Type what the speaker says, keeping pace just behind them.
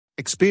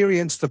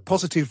Experience the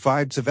positive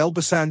vibes of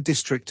Elbasan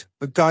district,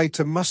 a guide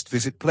to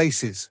must-visit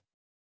places.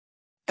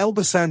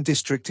 Elbasan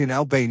district in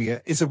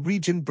Albania is a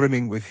region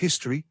brimming with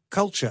history,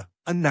 culture,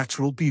 and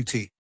natural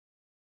beauty.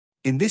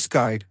 In this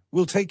guide,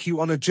 we'll take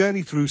you on a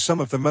journey through some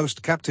of the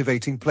most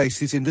captivating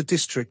places in the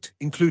district,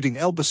 including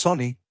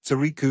Elbasani,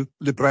 Zariku,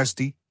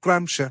 Librasdi,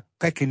 Gramsha,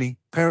 Pekini,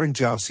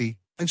 Perinjasi,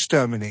 and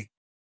Shtermini.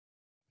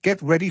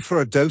 Get ready for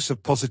a dose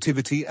of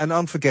positivity and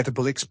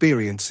unforgettable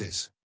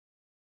experiences.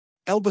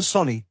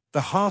 Elbasani,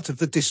 the heart of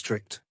the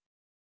district.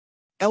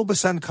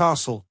 Elbasan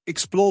Castle,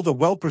 explore the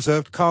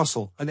well-preserved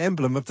castle, an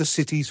emblem of the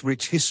city's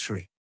rich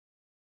history.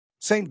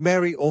 St.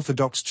 Mary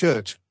Orthodox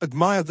Church,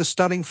 admire the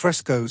stunning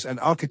frescoes and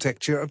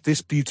architecture of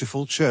this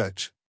beautiful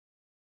church.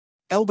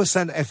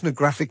 Elbasan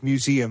Ethnographic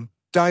Museum,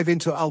 dive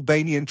into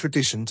Albanian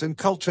traditions and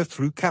culture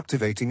through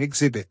captivating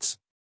exhibits.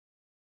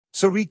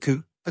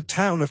 Zariku, a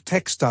town of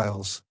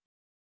textiles.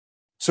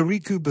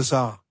 Zariku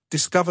Bazaar,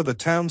 discover the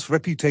town's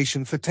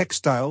reputation for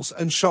textiles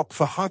and shop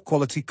for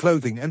high-quality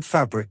clothing and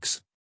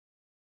fabrics.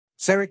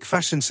 Zerich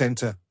Fashion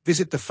Center,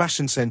 visit the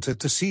fashion center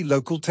to see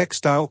local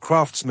textile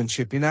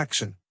craftsmanship in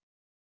action.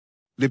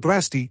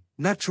 Librasdi,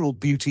 natural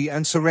beauty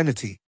and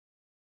serenity.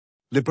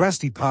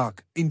 Librasdi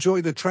Park,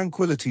 enjoy the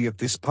tranquility of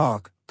this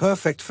park,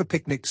 perfect for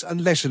picnics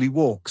and leisurely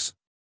walks.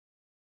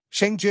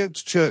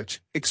 Shengjergj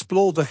Church,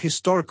 explore the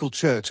historical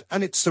church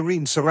and its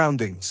serene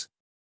surroundings.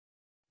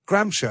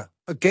 Gramsha,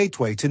 a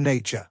gateway to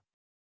nature.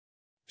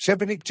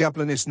 Shebenik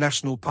Jablanis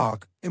National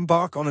Park,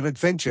 embark on an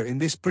adventure in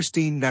this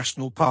pristine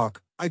national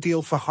park,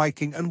 ideal for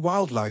hiking and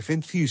wildlife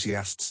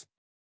enthusiasts.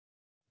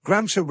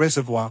 Gramsha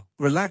Reservoir,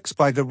 relax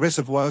by the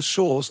reservoir's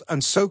shores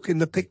and soak in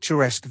the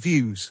picturesque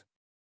views.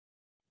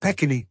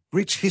 Pekini,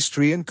 rich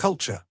history and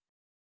culture.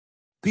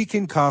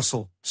 Pekin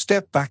Castle,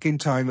 step back in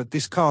time at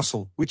this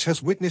castle, which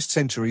has witnessed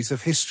centuries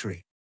of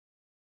history.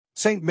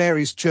 St.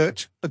 Mary's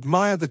Church,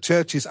 admire the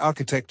church's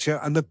architecture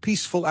and the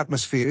peaceful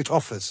atmosphere it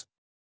offers.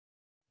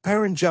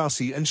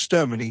 Perinjasi and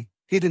Shtermini,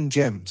 hidden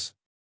gems.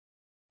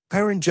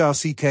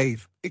 Perinjasi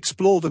Cave,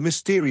 explore the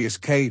mysterious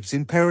caves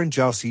in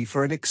Perinjasi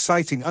for an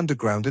exciting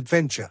underground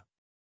adventure.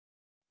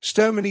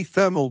 Shtermini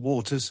Thermal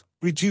Waters,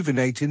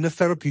 rejuvenate in the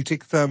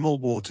therapeutic thermal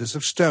waters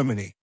of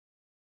Shtermini.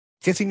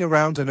 Getting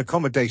around and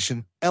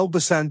accommodation,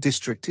 Elbasan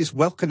district is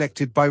well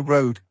connected by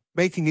road,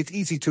 making it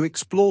easy to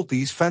explore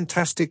these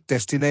fantastic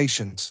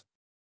destinations.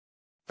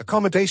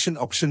 Accommodation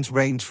options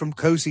range from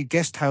cozy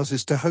guest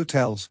houses to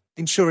hotels,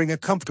 ensuring a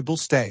comfortable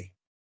stay.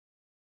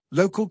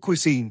 Local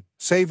cuisine,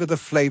 savor the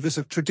flavors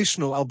of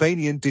traditional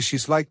Albanian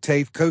dishes like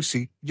tave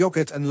kosi,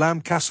 yogurt and lamb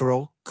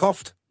casserole,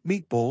 koft,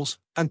 meatballs,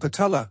 and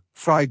patella,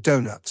 fried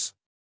donuts.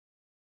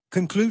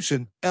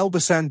 Conclusion,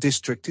 Elbasan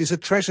district is a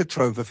treasure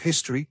trove of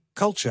history,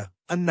 culture,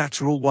 and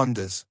natural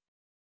wonders.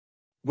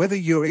 Whether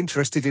you're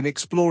interested in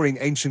exploring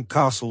ancient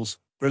castles,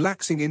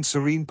 relaxing in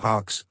serene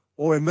parks,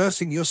 or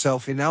immersing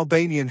yourself in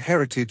Albanian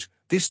heritage,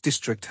 this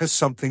district has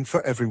something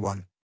for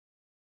everyone.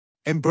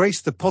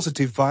 Embrace the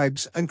positive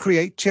vibes and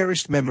create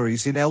cherished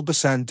memories in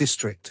Elbasan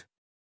district.